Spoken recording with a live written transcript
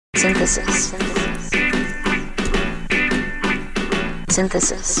Synthesis.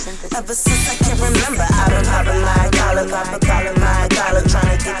 Synthesis. Ever since I can remember, I've been popping my collar,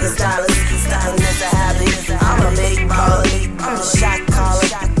 trying to get these dollars. Starting as a habit, I'm a big baller, I'm a shot caller.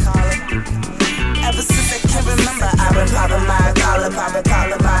 Ever since I can remember, I've been popping my collar,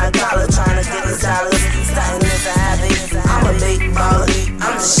 trying to get these dollars. Starting as a habit, I'm a big baller,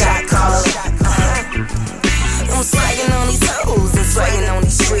 I'm a shot caller. I'm swagging on these hoes and swagging on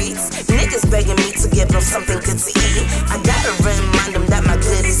these streets. Niggas begging me to give them something good to eat. I gotta remind them that my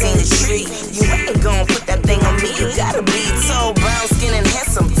goodies ain't a treat. You ain't gon' put that thing on me. You gotta be tall, brown skin and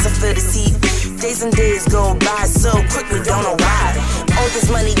handsome to feel this heat. Days and days go by so quickly, don't know why. All this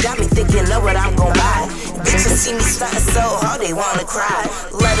money got me thinking of what I'm gon' buy. Bitches see me starting so hard, they wanna cry.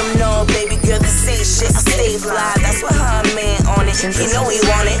 Let them know, baby girl, this ain't shit, I stay fly. That's what her man on it, he know he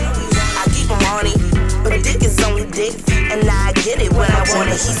want it. I keep him on it, but dick is only dick, and I get it when I want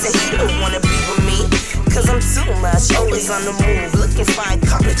it. He said he don't wanna be with me, cause I'm too much, always on the move, looking fine,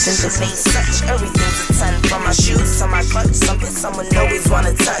 competition ain't such. Everything's a 10 from my shoes to my clutch, something someone always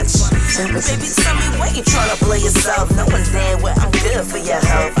wanna touch. Baby, tell me where you tryna play yourself, knowing damn well I'm good for your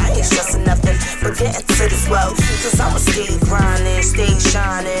health. I ain't stressing nothing, but getting to this wealth, cause I'ma stay grinding, stay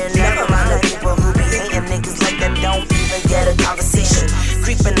shining. Never mind the people who be hating niggas like that don't even get a conversation.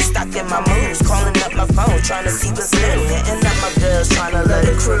 Creeping and stalking my moves, calling up my phone, trying to see what's new. Hitting up my girls, trying to let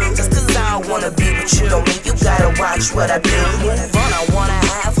it crew. Just cause I don't wanna be with you don't mean you gotta watch what I do. Move on, I wanna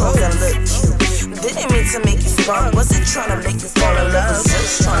have hoes and look cute. Didn't mean to make you sprung, wasn't trying to make you fall in love.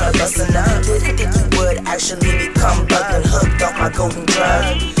 Just trying to bust a nut. Didn't think you would actually become bugged and hooked off my golden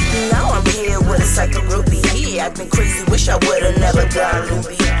drug. Now I'm here with a psycho groupie. Here acting crazy, wish I would've never got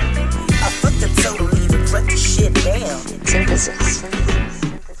loopy. I fucking totally regret this shit, damn. Synthesis.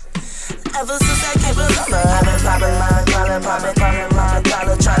 Ever since I can remember, I've been popping my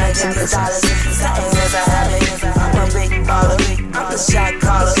collar, trying to get these dollars. Starting as a habit, I'm a big baller, I'm a shot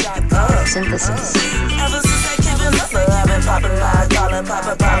caller. Synthesis. Ever since I can remember, I've been popping my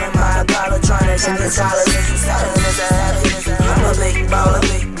collar, trying to get these dollars. Starting as a habit, I'm a big baller,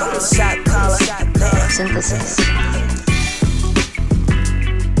 I'm a shot caller. Synthesis.